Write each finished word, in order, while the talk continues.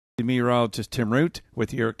Meteorologist Tim Root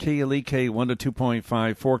with your KLEK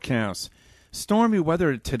 102.5 forecast. Stormy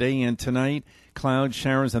weather today and tonight. Clouds,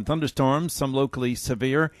 showers, and thunderstorms, some locally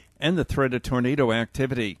severe, and the threat of tornado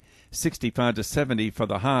activity. 65 to 70 for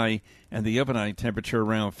the high, and the overnight temperature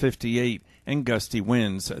around 58, and gusty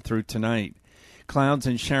winds through tonight. Clouds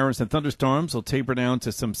and showers and thunderstorms will taper down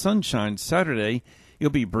to some sunshine Saturday.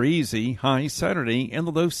 It'll be breezy, high Saturday in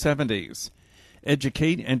the low 70s.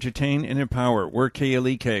 Educate, entertain, and empower. We're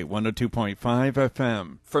KLEK 102.5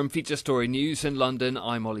 FM. From Feature Story News in London,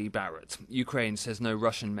 I'm Ollie Barrett. Ukraine says no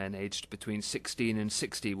Russian men aged between 16 and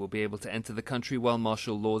 60 will be able to enter the country while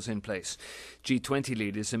martial law's in place. G20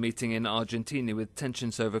 leaders are meeting in Argentina with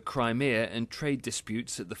tensions over Crimea and trade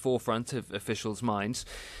disputes at the forefront of officials' minds.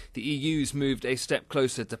 The EU's moved a step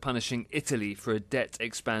closer to punishing Italy for a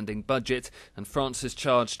debt-expanding budget, and France has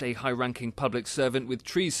charged a high-ranking public servant with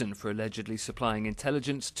treason for allegedly supplying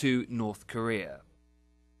intelligence to North Korea.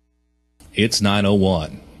 It's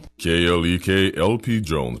 9:01. KLEK LP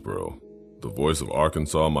Jonesboro, the voice of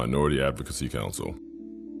Arkansas Minority Advocacy Council.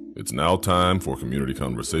 It's now time for Community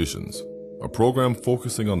Conversations, a program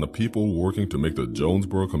focusing on the people working to make the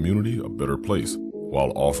Jonesboro community a better place,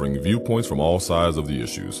 while offering viewpoints from all sides of the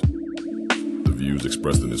issues. The views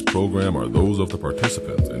expressed in this program are those of the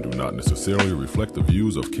participants and do not necessarily reflect the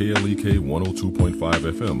views of KLEK 102.5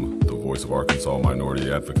 FM, the voice of Arkansas Minority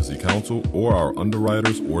Advocacy Council, or our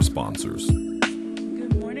underwriters or sponsors.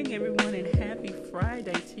 Good morning, everyone, and happy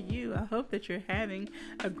Friday to you. I hope that you're having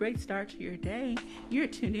a great start to your day. You're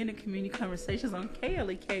tuned in to Community Conversations on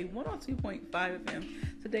KLEK 102.5 FM.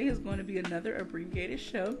 Today is going to be another abbreviated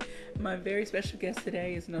show. My very special guest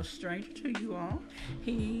today is no stranger to you all.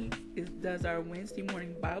 He does our Wednesday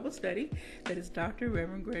morning Bible study. That is Dr.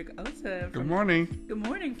 Reverend Greg Ota. Good morning. Good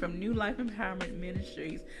morning from New Life Empowerment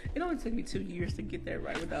Ministries. It only took me 2 years to get that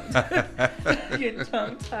right without getting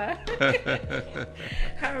tongue-tied.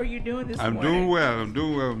 How are you doing this morning? I'm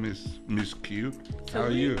doing well, Miss Q. How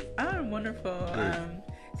are you? I'm wonderful.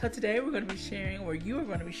 So today we're going to be sharing, or you are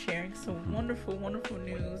going to be sharing, some wonderful, wonderful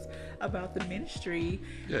news about the ministry.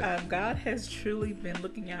 Yes. God has truly been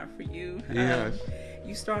looking out for you. Yes.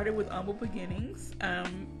 You started with humble beginnings,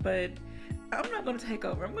 but I'm not going to take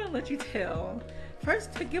over. I'm going to let you tell.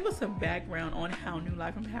 First, to give us some background on how New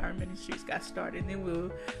Life Empowerment Ministries got started, and then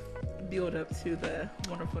we'll build up to the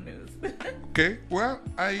wonderful news. Okay. Well,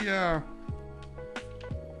 I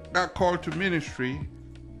got called to ministry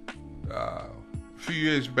a few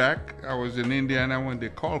years back. I was in Indiana when the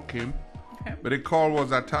call came, but the call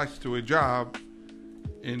was attached to a job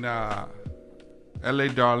in L.A.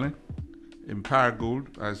 Darling in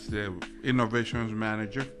Paragould as the innovations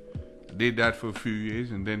manager. I did that for a few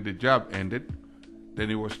years, and then the job ended. Then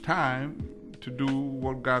it was time to do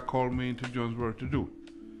what God called me into Jonesboro to do.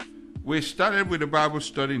 We started with a Bible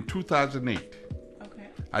study in 2008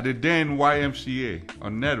 at the then YMCA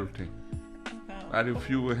on Nettleton. I had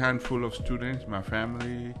a handful of students, my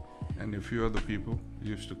family, and a few other people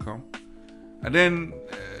used to come. And then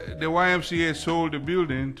the YMCA sold the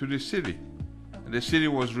building to the city. And the city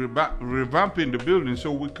was revamping the building,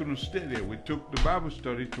 so we couldn't stay there. We took the Bible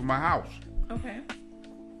study to my house. Okay.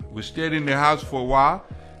 We stayed in the house for a while.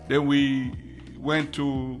 Then we went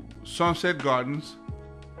to Sunset Gardens,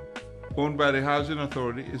 owned by the Housing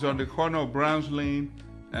Authority. It's on the corner of Browns Lane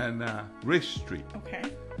and Rich Street. Okay.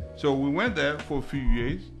 So we went there for a few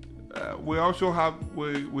years. We also have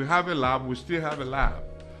we have a lab. We still have a lab.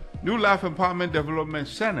 New Life Empowerment Development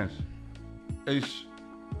Centers is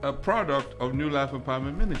a product of New Life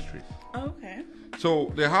Empowerment Ministries. Okay.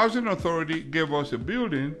 So the Housing Authority gave us a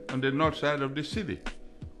building on the north side of the city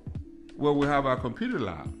where we have our computer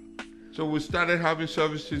lab. So we started having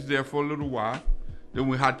services there for a little while. Then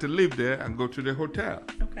we had to leave there and go to the hotel.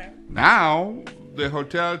 Okay. Now the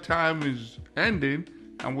hotel time is ending,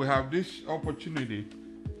 and we have this opportunity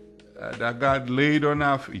that God laid on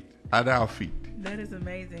our feet, at our feet. That is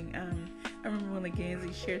amazing. I remember when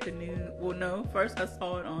Leganzi shared the news. Well, no, first I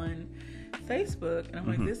saw it on Facebook, and I'm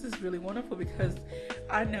like, this is really wonderful, because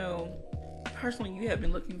I know personally you have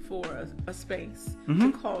been looking for a space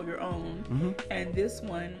to call your own, and this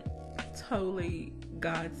one totally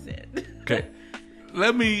God sent. Okay.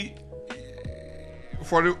 Let me,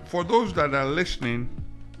 for those that are listening,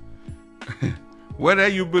 whether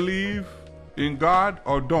you believe in God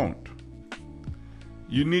or don't,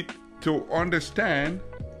 you need to understand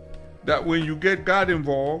that when you get God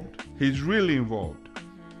involved, He's really involved.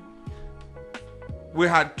 We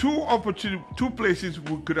had two places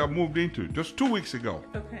we could have moved into just 2 weeks ago.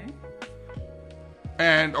 Okay.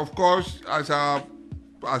 And of course,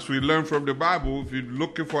 as we learn from the Bible, if you're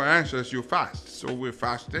looking for answers, you fast. So we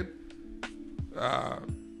fasted.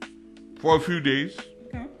 for a few days.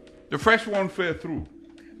 Okay. The first one fell through.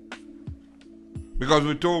 Because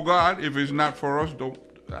we told God, if it's not for us,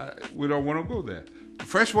 we don't want to go there. The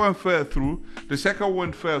first one fell through. The second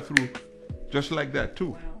one fell through just like that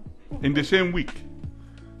too. Wow. In the same week.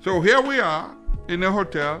 So here we are in a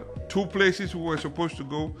hotel, 2 places we were supposed to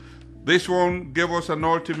go. This one gave us an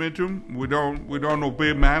ultimatum. We don't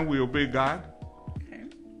obey man, we obey God. Okay.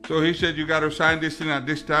 So he said, you got to sign this thing at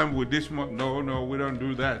this time with this month. No, we don't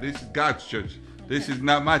do that. This is God's church. This is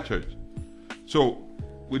not my church. So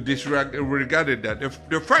we disregarded that.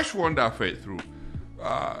 The first one that fell through,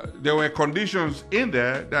 there were conditions in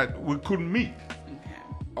there that we couldn't meet,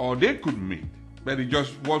 or they couldn't meet, but it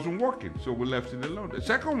just wasn't working. So we left it alone. The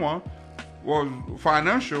second one was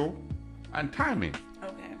financial and timing.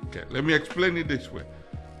 Okay, let me explain it this way.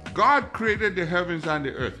 God created the heavens and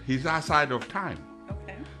the earth. He's outside of time.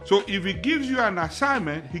 Okay. So if he gives you an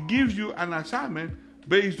assignment, he gives you an assignment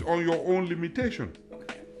based on your own limitation.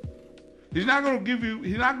 Okay. He's not going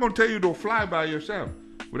to tell you to fly by yourself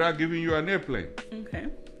without giving you an airplane. Okay.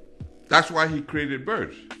 That's why he created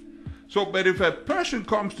birds. So, but if a person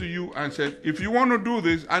comes to you and says, if you want to do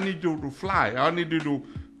this, I need you to fly. I need you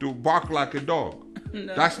to bark like a dog.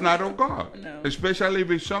 No. That's not of God. No. Especially if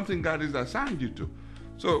it's something God has assigned you to.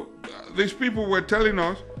 So these people were telling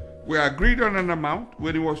us, we agreed on an amount.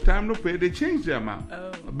 When it was time to pay, they changed the amount.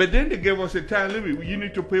 Oh. But then they gave us a time limit. You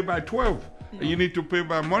need to pay by 12. No. And you need to pay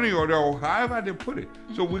by money order or however they put it.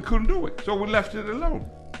 So we couldn't do it. So we left it alone.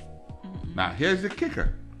 Now here's the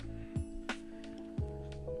kicker.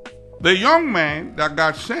 The young man that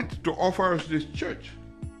got sent to offer us this church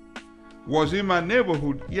was in my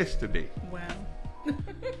neighborhood yesterday. Wow.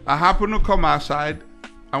 I happened to come outside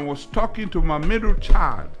and was talking to my middle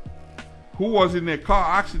child who was in a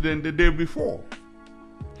car accident the day before.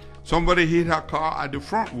 Somebody hit her car at the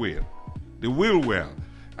front wheel, the wheel well,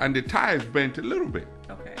 and the tires bent a little bit.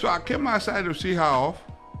 Okay. So I came outside to see her off,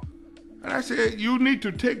 and I said, you need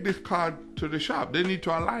to take this car to the shop. They need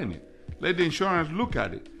to align it. Let the insurance look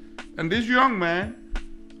at it. And this young man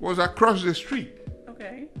was across the street.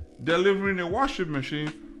 Okay. Delivering a washing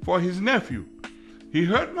machine for his nephew. He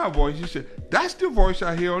heard my voice. He said, that's the voice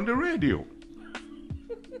I hear on the radio.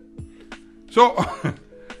 So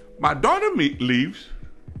my daughter leaves.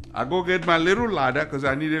 I go get my little ladder because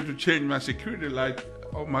I needed to change my security light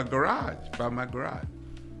on my garage, by my garage.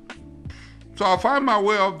 So I find my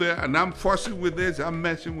way up there and I'm fussing with this, I'm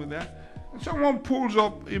messing with that. And someone pulls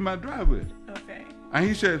up in my driveway. Okay. And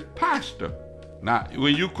he says, Pastor. Now,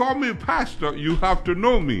 when you call me pastor, you have to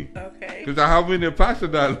know me. Okay. Because I haven't been a pastor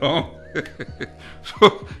that long.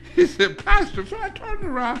 So he said, Pastor. So I turned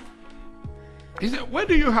around. He said, where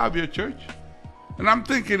do you have your church? And I'm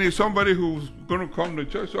thinking it's somebody who's going to come to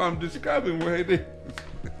church. So I'm describing where it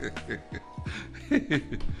is.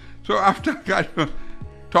 So after I got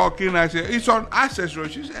talking, I said, it's on Access Road.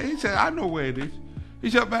 He said, I know where it is. He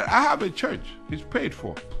said, but I have a church. It's paid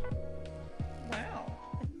for.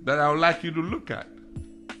 That I would like you to look at.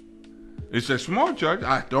 It's a small church.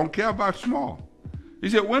 I don't care about small. He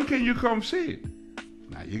said, when can you come see it?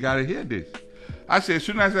 Now, you got to hear this. I said, as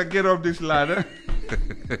soon as I get off this ladder.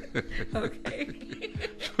 Okay.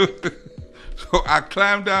 So I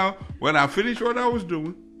climbed down. When I finished what I was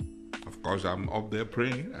doing, of course, I'm up there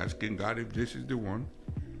praying, asking God if this is the one.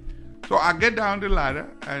 So I get down the ladder,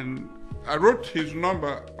 and I wrote his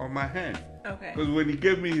number on my hand. Okay. Because when he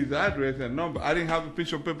gave me his address and number, I didn't have a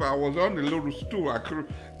piece of paper. I was on the little stool. I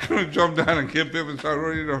couldn't jump down and get paper, so I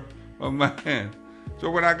wrote it on my hand. So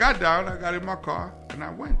when I got down, I got in my car and I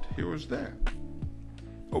went. He was there.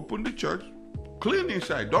 Opened the church, clean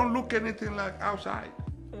inside. Don't look anything like outside.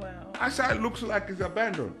 Wow. Outside looks like it's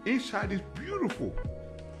abandoned. Inside is beautiful.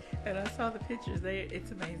 And I saw the pictures. It's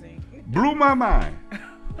amazing. Blew my mind.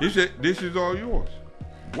 He said, this is all yours.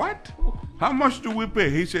 What? How much do we pay?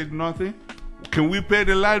 He said, nothing. Can we pay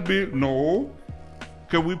the light bill? No.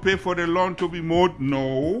 Can we pay for the lawn to be mowed?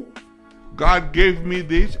 No. God gave me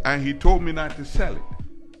this and he told me not to sell it.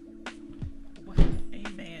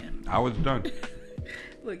 Amen. I was done.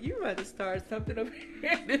 Look, you about to start something over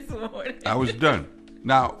here this morning. I was done.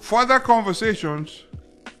 Now, further conversations,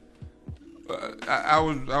 I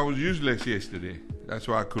was useless yesterday. That's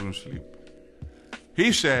why I couldn't sleep.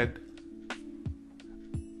 He said,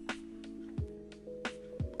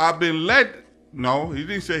 I've been led. No, he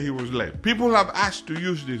didn't say he was led. People have asked to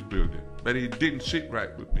use this building, but it didn't sit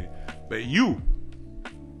right with me. But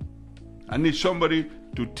I need somebody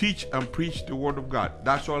to teach and preach the word of God.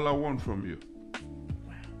 That's all I want from you.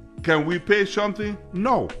 Wow. Can we pay something?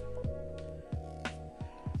 No.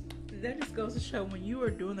 That just goes to show when you are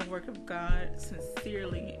doing the work of God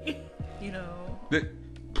sincerely,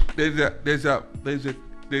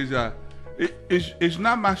 It's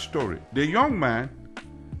not my story. The young man,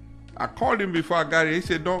 I called him before I got here. He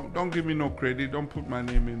said, don't give me no credit. Don't put my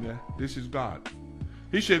name in there. This is God.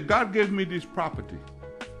 He said, God gave me this property.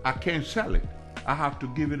 I can't sell it. I have to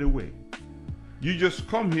give it away. You just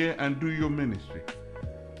come here and do your ministry.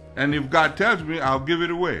 And if God tells me, I'll give it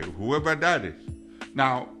away, whoever that is.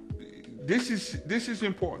 Now, this is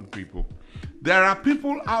important, people. There are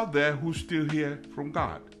people out there who still hear from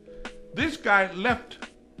God. This guy left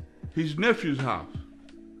his nephew's house,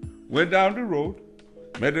 went down the road,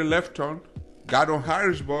 made a left turn, got on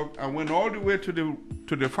Harrisburg, and went all the way to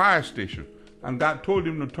the fire station. And God told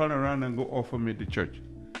him to turn around and go offer me the church.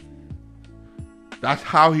 That's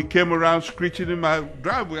how he came around screeching in my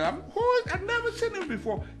driveway. I'd never seen him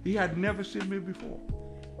before. He had never seen me before.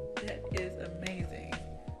 That is amazing.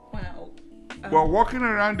 Wow. We're walking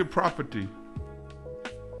around the property,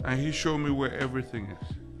 and he showed me where everything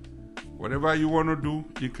is. Whatever you want to do,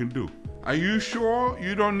 you can do. Are you sure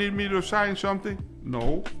you don't need me to sign something?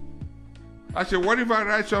 No. I said, what if I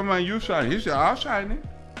write something and you sign it? He said, I'll sign it.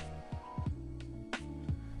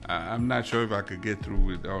 I'm not sure if I could get through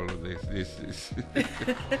with all of this.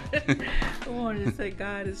 I wanted to say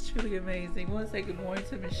God is truly amazing. I want to say good morning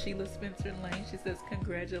to Ms. Sheila Spencer Lane. She says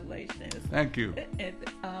congratulations. Thank you. And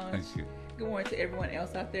Thank you. Good morning to everyone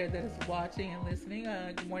else out there that is watching and listening.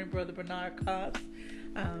 Good morning, Brother Bernard Cobbs.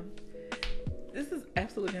 This is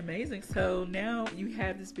absolutely amazing. So now you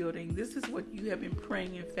have this building. This is what you have been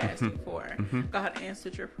praying and fasting for. God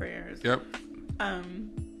answered your prayers. Yep.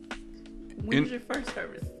 When was your first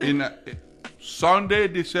service? Sunday,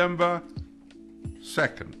 December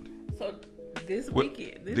 2nd. So this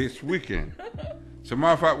weekend. This weekend. As a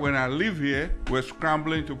matter of fact, when I live here, we're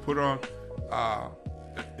scrambling to put on a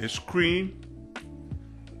screen.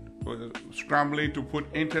 We're scrambling to put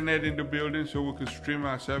internet in the building so we can stream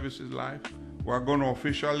our services live. We're going to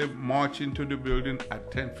officially march into the building at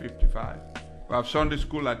 10:55. We have Sunday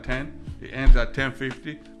school at 10. It ends at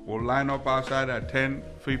 10:50. We'll line up outside at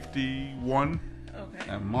 10:51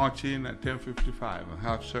 and march in at 10:55 and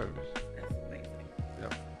have service. That's amazing.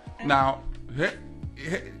 Yep. Now,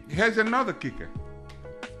 here's another kicker.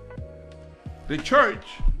 The church,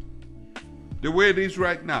 the way it is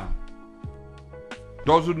right now,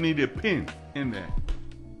 doesn't need a pin in there.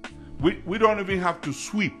 We don't even have to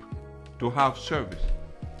sweep to have service.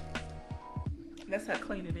 That's how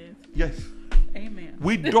clean it is. Yes. Amen.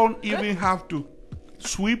 We don't even have to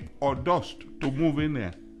sweep or dust to move in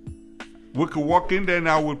there. We can walk in there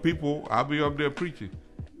now with people. I'll be up there preaching.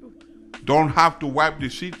 Don't have to wipe the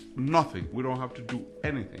seats, nothing. We don't have to do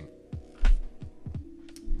anything.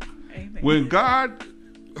 Amen. When God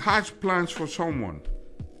has plans for someone,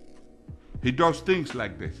 He does things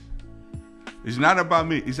like this. It's not about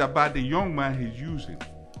me. It's about the young man He's using,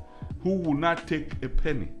 who will not take a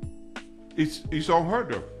penny. It's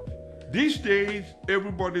unheard of. These days,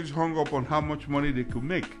 everybody's hung up on how much money they could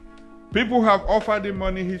make. People have offered him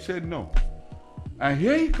money, he said no. And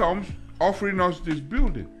here he comes offering us this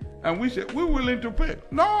building. And we said, we're willing to pay.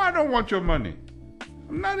 No, I don't want your money.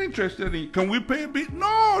 I'm not interested in it. Can we pay a bit?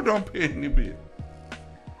 No, don't pay any bit.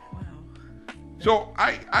 Wow. So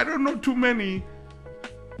I don't know too many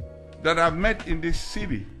that I've met in this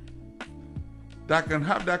city that can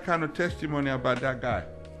have that kind of testimony about that guy.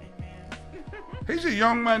 He's a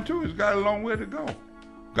young man too. He's got a long way to go.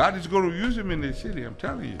 God is going to use him in this city, I'm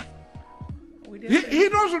telling you. He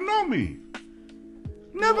doesn't know me.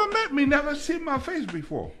 Never met me, never seen my face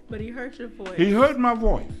before. But he heard your voice. He heard my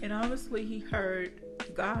voice. And obviously he heard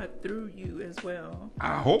God through you as well.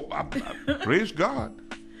 I hope. Praise God.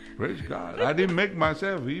 Praise God. I didn't make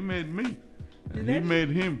myself. He made me. And he made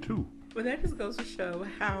him too. But that just goes to show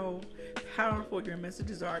how powerful your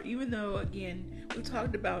messages are. Even though, again, we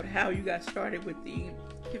talked about how you got started with the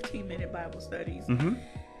 15-minute Bible studies.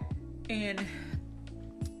 And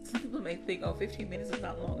some people may think, 15 minutes is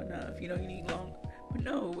not long enough. You need long. But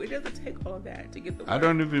no, it doesn't take all of that to get the word. I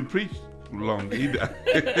don't even preach long either.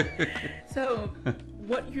 So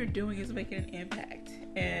what you're doing is making an impact.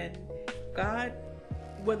 And God,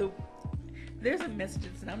 there's a message,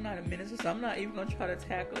 and I'm not a minister, so I'm not even going to try to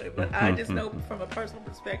tackle it. But I just know from a personal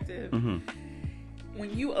perspective,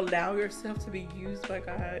 when you allow yourself to be used by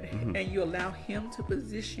God and you allow Him to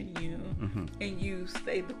position you and you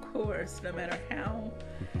stay the course no matter how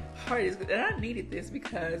hard it is. And I needed this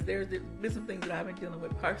because there's been some things that I've been dealing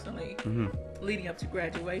with personally leading up to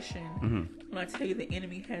graduation. When I tell you the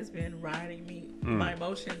enemy has been riding me, my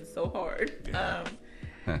emotions so hard.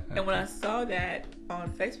 And when I saw that on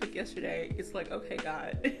Facebook yesterday, it's like, okay,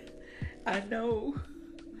 God, I know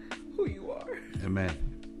who you are. Amen.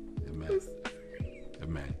 Amen.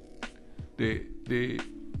 Amen.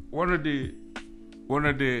 One of the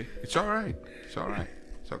it's all right. It's all right.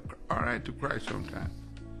 It's all right to cry sometimes.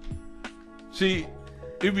 See,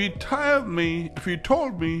 if you told me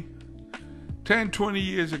 10, 20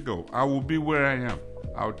 years ago I will be where I am,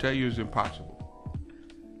 I will tell you it's impossible.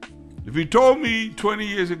 If you told me 20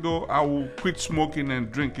 years ago I will quit smoking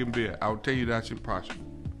and drinking beer, I will tell you that's impossible.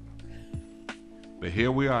 But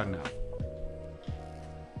here we are now.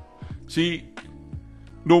 See,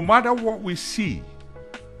 no matter what we see,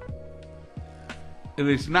 it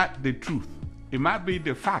is not the truth. It might be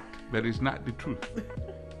the fact, but it's not the truth.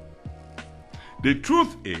 The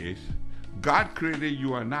truth is, God created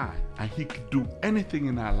you and I, and He can do anything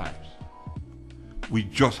in our lives. We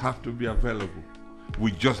just have to be available.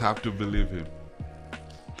 We just have to believe Him.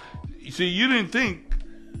 You see, you didn't think,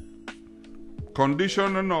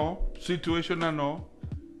 condition or no, situation or no,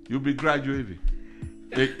 you'll be graduating.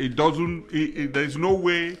 There's no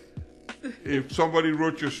way if somebody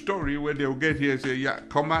wrote your story where they'll get here and say, yeah,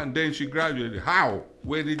 come out and then she graduated. How?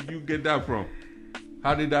 Where did you get that from?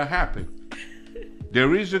 How did that happen?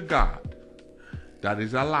 There is a God that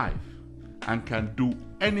is alive and can do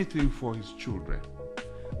anything for His children.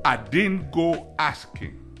 I didn't go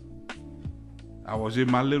asking. I was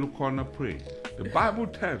in my little corner praying. The Bible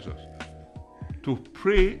tells us to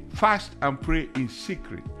pray, fast and pray in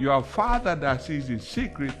secret. Your Father that sees in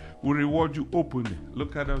secret will reward you openly.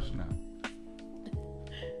 Look at us now.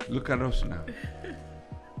 Look at us now.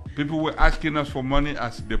 People were asking us for money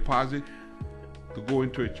as a deposit to go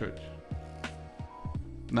into a church.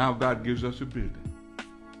 Now God gives us a building.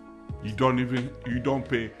 You don't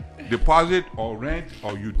pay deposit or rent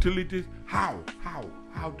or utilities. How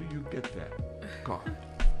do you get there? God.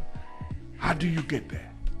 How do you get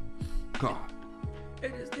there? God.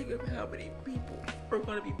 And just think of how many people are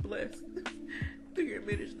going to be blessed through your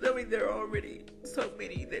ministry. I mean, there are already so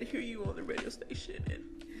many that hear you on the radio station, and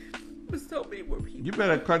with so many more people. You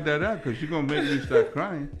better cut that out, because you're going to make me start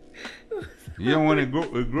crying. You don't want a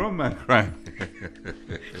grown man crying.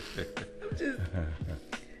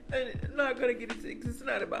 I'm not going to get into it because it's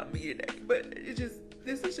not about me today, but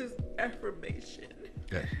this is just affirmation.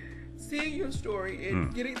 Yes. Seeing your story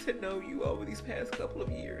and getting to know you over these past couple of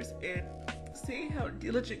years and seeing how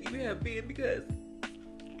diligent you have been, because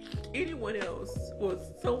anyone else or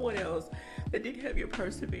someone else that didn't have your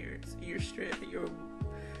perseverance, your strength, and your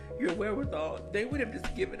wherewithal, they would have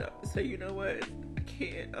just given up and say, you know what, I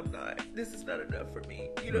can't, I'm not, this is not enough for me.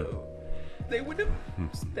 You know, they would have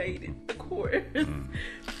stayed in the course.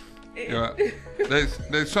 Yeah,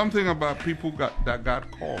 there's something about people that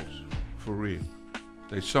God calls for real.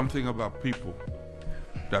 There's something about people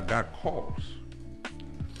that God calls.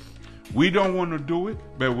 We don't want to do it,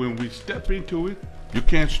 but when we step into it, you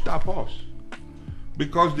can't stop us.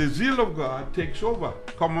 Because the zeal of God takes over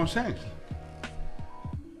common sense.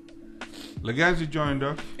 Legacy joined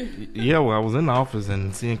us. Yeah, well, I was in the office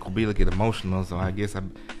and seeing Kubila get emotional, so I guess I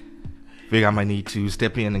figured I might need to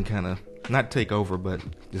step in and kind of, not take over, but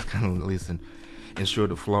just kind of listen, ensure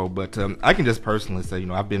the flow. But I can just personally say,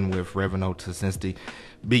 I've been with Reverend Ota since the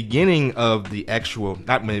beginning of the actual,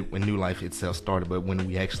 not when New Life itself started, but when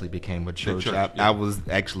we actually became a church. I was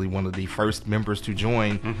actually one of the first members to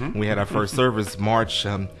join. We had our first service March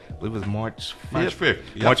 5th. March 5th,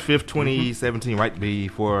 yep. March 5th, 2017, right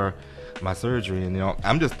before my surgery. And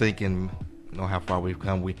I'm just thinking, how far we've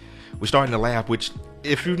come. We're starting the lab, which,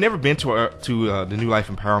 if you've never been to the New Life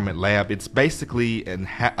Empowerment Lab, it's basically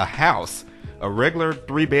a house, a regular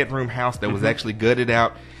 3-bedroom house that was actually gutted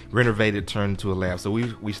out, renovated, turned into a lab. So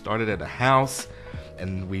we started at a house,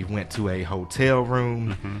 and we went to a hotel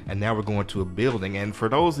room, and now we're going to a building. And for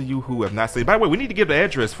those of you who have not seen, by the way, we need to give the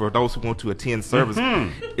address for those who want to attend service.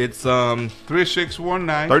 It's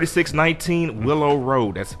 3619 Willow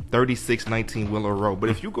Road. That's 3619 Willow Road. But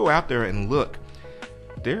if you go out there and look,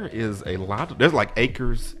 there's like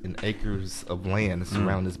acres and acres of land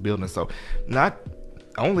surrounding this building. So not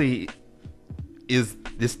only is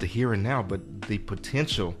this the here and now, but the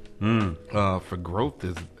potential for growth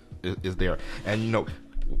is there. And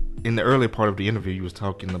in the earlier part of the interview,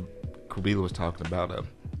 Kubila was talking about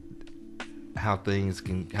how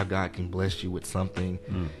God can bless you with something,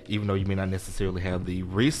 even though you may not necessarily have the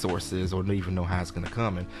resources or even know how it's going to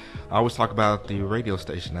come. And I always talk about the radio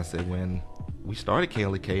station. I said, when we started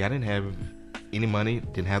KLEK, I didn't have any money,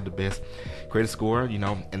 didn't have the best credit score,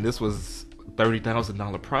 and this was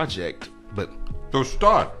 $30,000 project, but to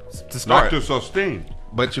start, not to sustain.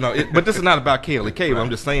 But but this is not about KLEK. Right. I'm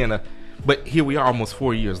just saying. But here we are, almost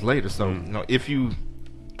 4 years later. So if you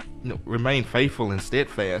remain faithful and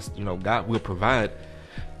steadfast, God will provide.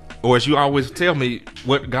 Or as you always tell me,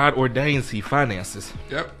 what God ordains, He finances.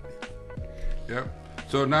 Yep.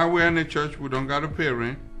 So now we're in the church. We don't got to pay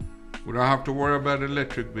rent. We don't have to worry about the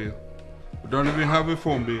electric bill. We don't even have a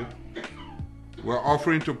phone bill. We're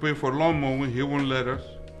offering to pay for lawn mowing. He won't let us.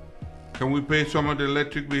 Can we pay some of the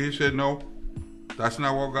electric bill? He said, no. That's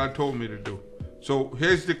not what God told me to do. So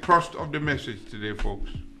here's the crust of the message today,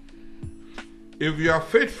 folks. If you are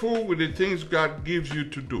faithful with the things God gives you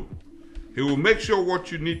to do, He will make sure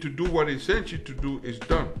what you need to do, what He sent you to do, is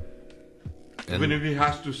done. Even if He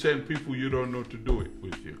has to send people you don't know to do it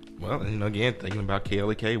with you. Well, again, thinking about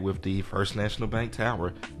KLEK with the First National Bank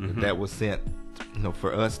Tower, that was sent,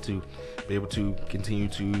 for us to be able to continue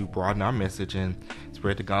to broaden our message and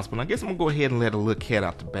spread the gospel. And I guess I'm going to go ahead and let a little cat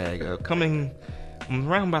out the bag. Coming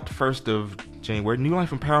around about the 1st of January, New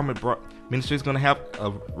Life Empowerment Ministry is going to have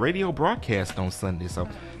a radio broadcast on Sunday. So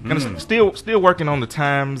kind of still working on the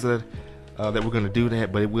times that we're going to do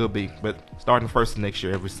that, but it will be. But starting the 1st of next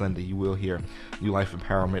year, every Sunday, you will hear New Life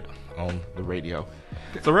Empowerment on the radio.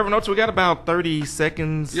 So, Reverend Oates, we got about 30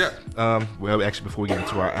 seconds. Yeah. Well, actually, before we get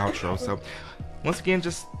into our outro. So, once again,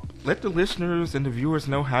 just let the listeners and the viewers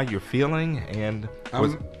know how you're feeling. And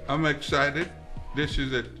I'm excited. This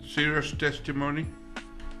is a serious testimony.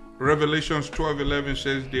 Revelations 12:11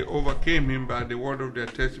 says they overcame him by the word of their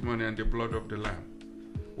testimony and the blood of the Lamb.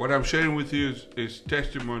 What I'm sharing with you is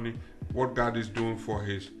testimony, what God is doing for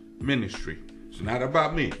His ministry. It's not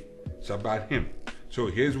about me. It's about Him. So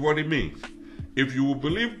here's what it means. If you will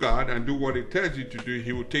believe God and do what He tells you to do,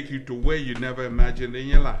 He will take you to where you never imagined in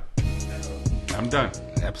your life. I'm done.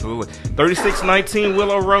 Absolutely. 3619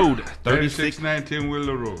 Willow Road. 3619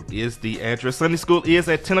 Willow Road is the address. Sunday school is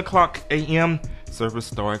at 10 o'clock a.m. Service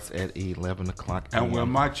starts at 11 o'clock a.m. And we're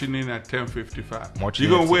marching in at 10:55. You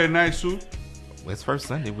going to wear a nice suit? Well, it's first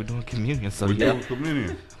Sunday. We're doing communion. So we're doing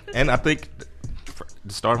communion. And I think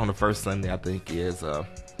the start on the first Sunday, I think, is...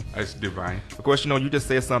 That's divine. Of course, you just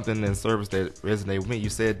said something in service that resonated with me. You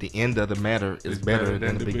said the end of the matter is better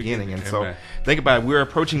than the beginning. And so think about it. We're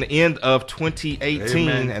approaching the end of 2018.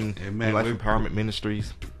 And New Life Empowerment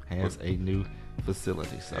Ministries has a new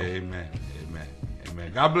facility. So Amen.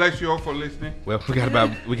 God bless you all for listening. Well, we got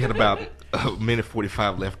about a minute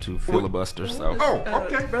 45 left to filibuster. So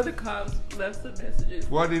okay. Brother Cobbs left some messages.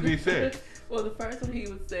 What did he say? Well, the first one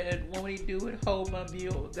he said, "When he do it, hold my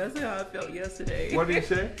mule." That's how I felt yesterday. What did he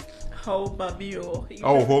say? Hold my mule.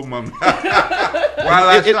 Hold my mule. While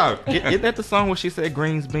I shout. Isn't that the song where she said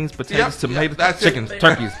greens, beans, potatoes, tomatoes, chickens, it.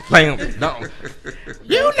 turkeys, lambs? No.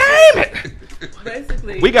 You name it.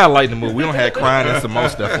 Basically. We got to lighten the mood. We don't have crying and some more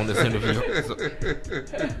stuff on this interview.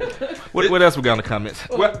 So, what else we got in the comments?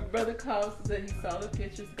 Well, Brother Cobbs said he saw the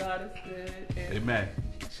pictures. God is good. And Amen.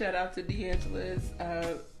 Shout out to D'Angelo's.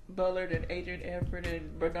 Bullard and Adrian Everett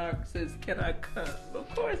and Bernard says, "Can I come?"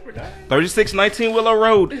 Of course, Bernard. 3619 Willow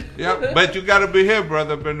Road. Yeah, but you got to be here,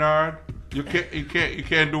 brother Bernard. You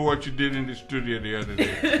can't do what you did in the studio the other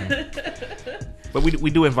day. But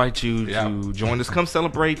we do invite you to join us. Come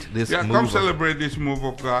celebrate this move. Come celebrate this move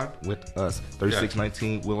of God with us.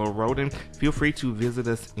 3619 Willow Road, and feel free to visit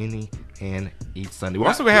us any and each Sunday. We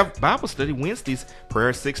also have Bible study Wednesdays, prayer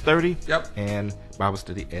at 6:30. And Bible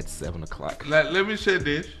study at 7 o'clock. Let me say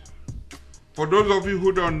this. For those of you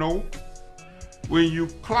who don't know, when you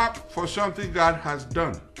clap for something God has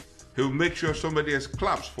done, He'll make sure somebody else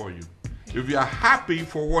claps for you. If you are happy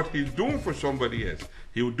for what He's doing for somebody else,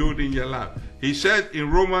 He will do it in your life. He said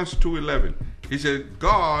in Romans 2:11, He said,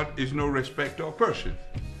 God is no respecter of person.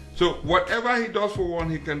 So whatever He does for one,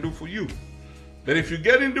 He can do for you. But if you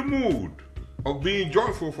get in the mood of being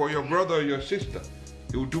joyful for your brother or your sister,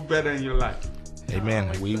 He will do better in your life.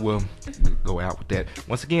 Amen. We will go out with that.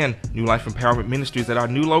 Once again, New Life Empowerment Ministries at our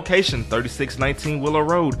new location, 3619 Willow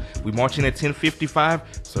Road. We march in at 10:55.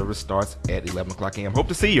 Service starts at 11 o'clock a.m. Hope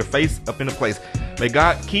to see your face up in the place. May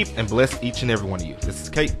God keep and bless each and every one of you. This is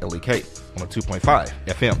KLEK on 2.5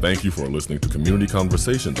 FM. Thank you for listening to Community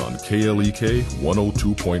Conversations on KLEK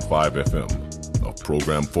 102.5 FM. A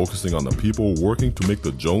program focusing on the people working to make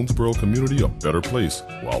the Jonesboro community a better place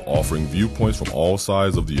while offering viewpoints from all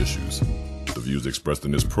sides of the issues. The views expressed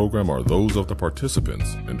in this program are those of the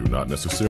participants and do not necessarily